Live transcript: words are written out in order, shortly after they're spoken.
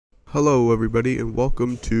Hello everybody and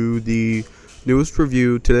welcome to the newest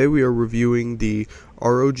review. Today we are reviewing the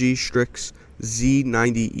Rog Strix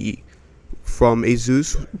Z590-E from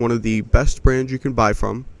Asus, one of the best brands you can buy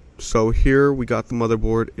from. So here we got the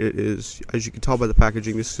motherboard. It is, as you can tell by the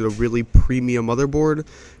packaging, this is a really premium motherboard.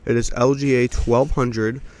 It is LGA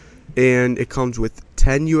 1200 and it comes with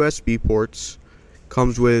 10 USB ports,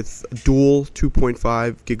 comes with dual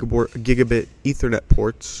 2.5 gigabit Ethernet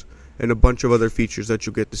ports, and a bunch of other features that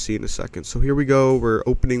you'll get to see in a second. So here we go. We're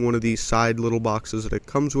opening one of these side little boxes that it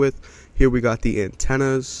comes with. Here we got the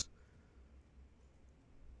antennas,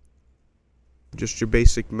 just your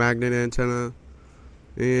basic magnet antenna,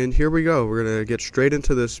 and here we go. We're gonna get straight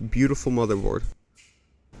into this beautiful motherboard.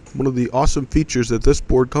 One of the awesome features that this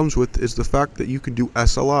board comes with is the fact that you can do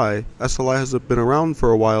SLI. SLI hasn't been around for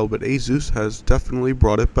a while, but Asus has definitely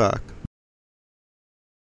brought it back.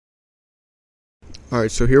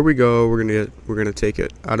 Alright, so here we go. We're gonna take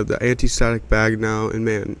it out of the anti-static bag now, and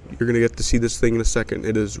man, you're gonna get to see this thing in a second.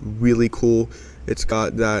 It is really cool. It's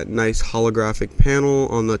got that nice holographic panel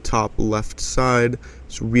on the top left side.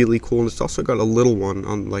 It's really cool, and it's also got a little one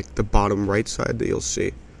on like the bottom right side that you'll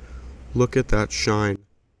see. Look at that shine.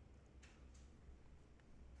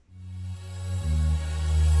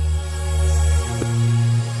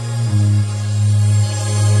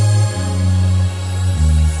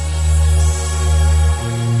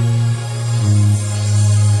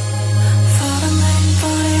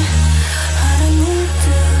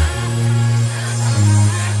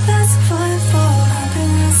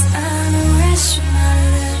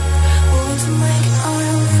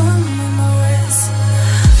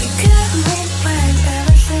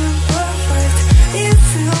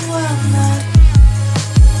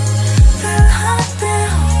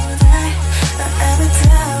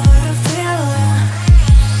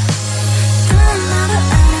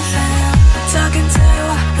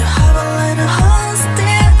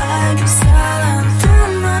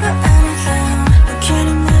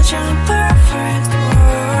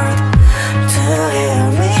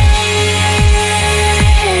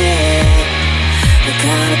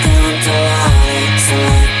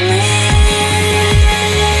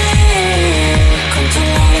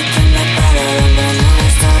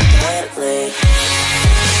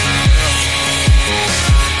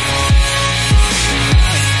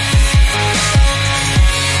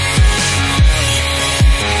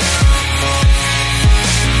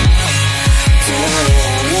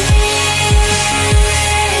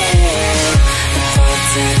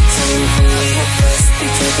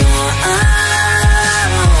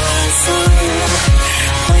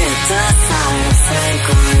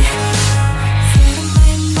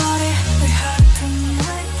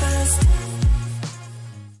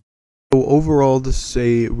 So overall, this is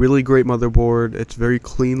a really great motherboard. It's very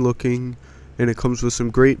clean looking, and it comes with some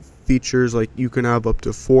great features, like you can have up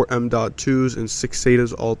to 4 M.2s and 6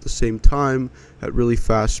 SATAs all at the same time at really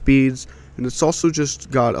fast speeds. And it's also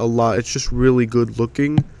just got a lot, it's just really good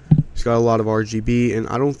looking. It's got a lot of RGB, and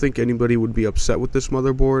I don't think anybody would be upset with this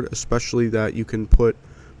motherboard, especially that you can put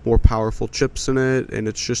more powerful chips in it, and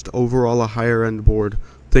it's just overall a higher end board.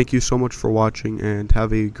 Thank you so much for watching, and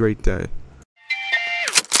have a great day.